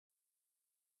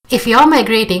If you're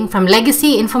migrating from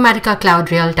legacy Informatica Cloud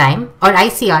Real-Time or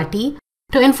ICRT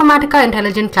to Informatica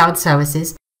Intelligent Cloud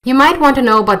Services, you might want to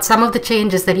know about some of the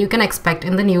changes that you can expect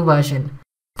in the new version.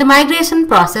 The migration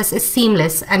process is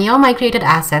seamless and your migrated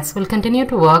assets will continue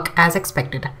to work as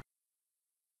expected.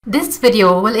 This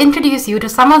video will introduce you to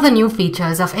some of the new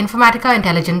features of Informatica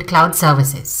Intelligent Cloud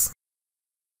Services.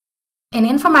 In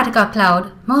Informatica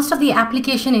Cloud, most of the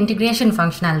application integration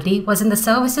functionality was in the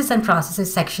Services and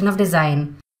Processes section of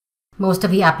Design. Most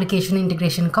of the application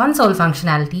integration console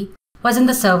functionality was in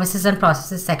the Services and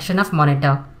Processes section of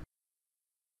Monitor.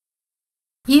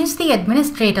 Use the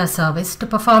Administrator service to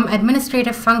perform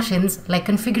administrative functions like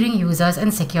configuring users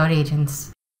and secure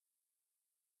agents.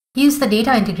 Use the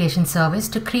Data Integration service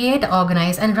to create,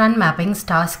 organize, and run mappings,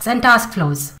 tasks, and task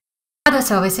flows. Other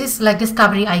services like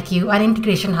Discovery IQ and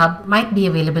Integration Hub might be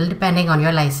available depending on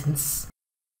your license.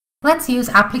 Let's use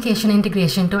application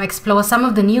integration to explore some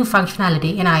of the new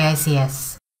functionality in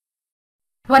IICS.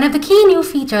 One of the key new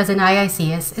features in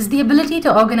IICS is the ability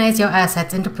to organize your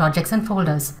assets into projects and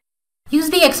folders.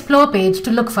 Use the Explore page to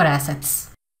look for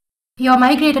assets. Your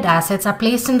migrated assets are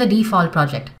placed in the default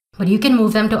project, but you can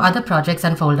move them to other projects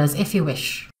and folders if you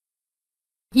wish.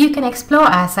 You can explore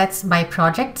assets by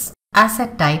projects,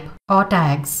 asset type, or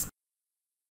tags.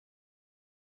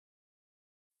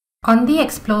 On the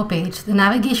Explore page, the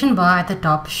navigation bar at the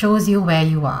top shows you where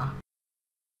you are.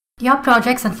 Your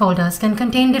projects and folders can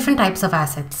contain different types of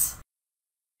assets.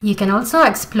 You can also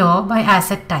explore by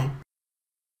asset type.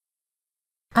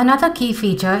 Another key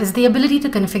feature is the ability to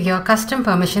configure custom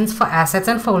permissions for assets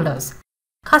and folders.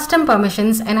 Custom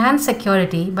permissions enhance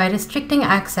security by restricting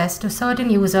access to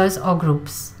certain users or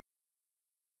groups.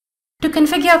 To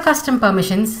configure custom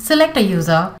permissions, select a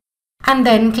user and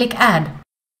then click Add.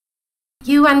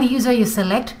 You and the user you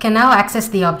select can now access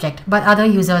the object, but other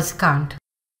users can't.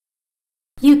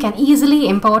 You can easily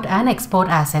import and export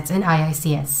assets in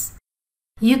IICS.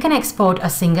 You can export a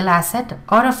single asset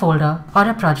or a folder or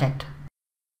a project.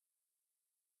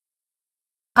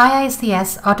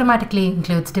 IICS automatically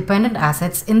includes dependent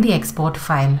assets in the export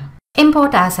file.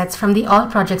 Import assets from the All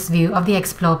Projects view of the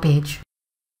Explore page.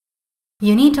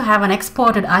 You need to have an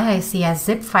exported IICS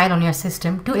zip file on your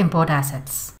system to import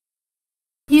assets.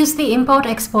 Use the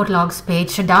Import-Export Logs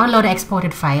page to download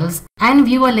exported files and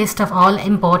view a list of all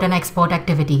import and export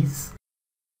activities.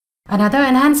 Another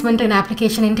enhancement in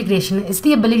application integration is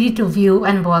the ability to view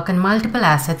and work on multiple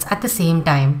assets at the same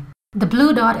time. The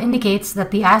blue dot indicates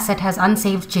that the asset has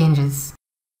unsaved changes.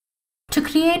 To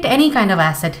create any kind of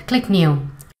asset, click New.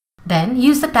 Then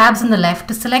use the tabs on the left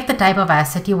to select the type of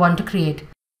asset you want to create.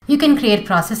 You can create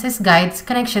processes, guides,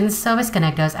 connections, service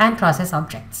connectors, and process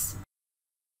objects.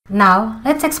 Now,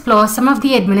 let's explore some of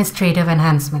the administrative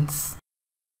enhancements.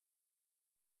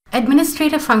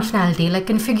 Administrative functionality like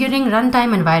configuring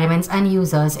runtime environments and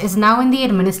users is now in the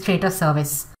Administrator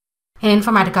service. In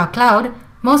Informatica Cloud,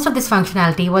 most of this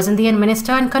functionality was in the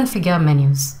Administer and Configure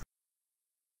menus.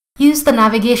 Use the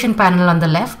navigation panel on the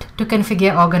left to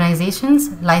configure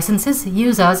organizations, licenses,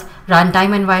 users,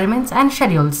 runtime environments, and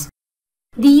schedules.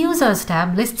 The Users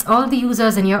tab lists all the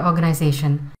users in your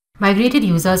organization. Migrated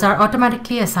users are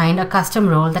automatically assigned a custom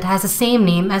role that has the same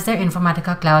name as their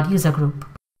Informatica Cloud user group.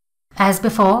 As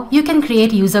before, you can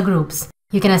create user groups.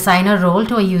 You can assign a role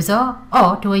to a user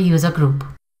or to a user group.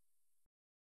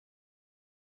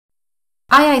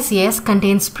 IICS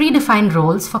contains predefined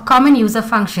roles for common user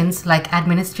functions like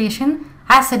administration,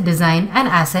 asset design, and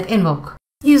asset invoke.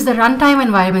 Use the Runtime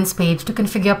Environments page to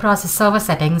configure process server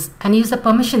settings and use the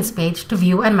Permissions page to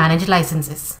view and manage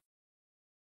licenses.